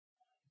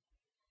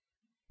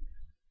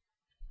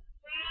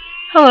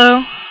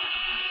Hello,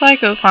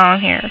 Psycho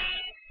Clown here.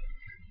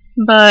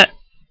 But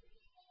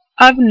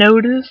I've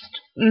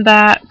noticed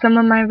that some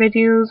of my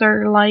videos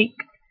are like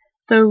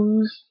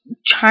those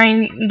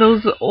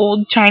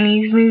old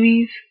Chinese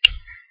movies.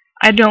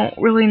 I don't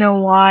really know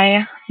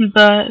why,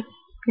 but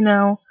you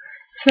know,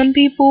 some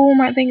people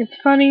might think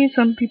it's funny,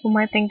 some people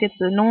might think it's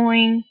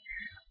annoying.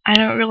 I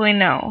don't really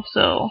know.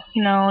 So,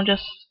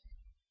 just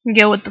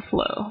go with the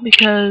flow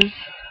because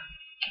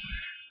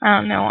I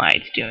don't know why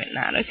it's doing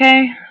that,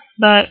 okay?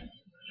 But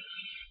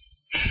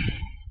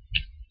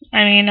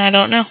I mean, I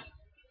don't know.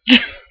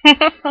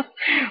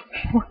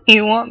 What do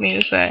you want me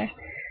to say?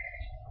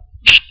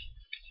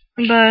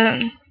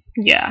 But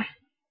yeah.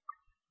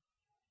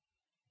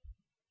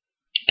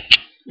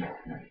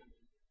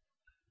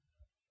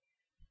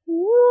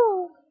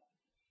 Woo.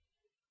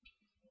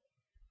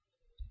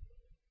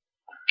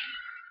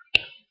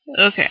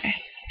 Okay.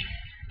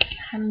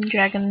 I'm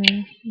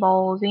Dragon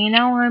Ball Z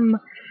now. I'm ready.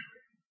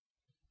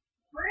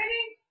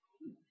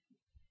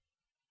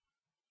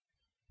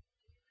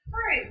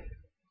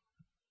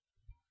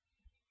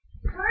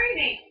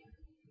 Ready.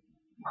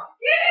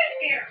 Get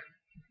in here.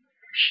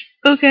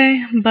 Okay,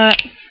 but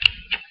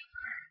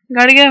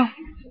gotta go.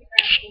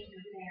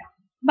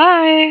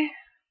 Bye.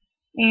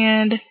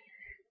 And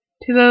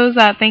to those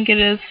that think it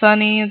is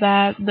funny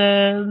that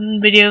the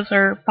videos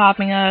are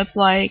popping up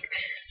like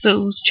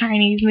those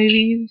Chinese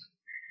movies,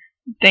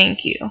 thank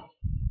you.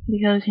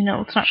 Because,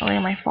 it's not really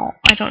my fault.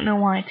 I don't know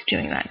why it's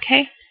doing that,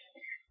 okay?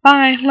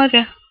 Bye. Love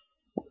ya.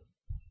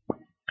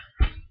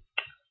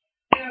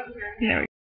 There we go.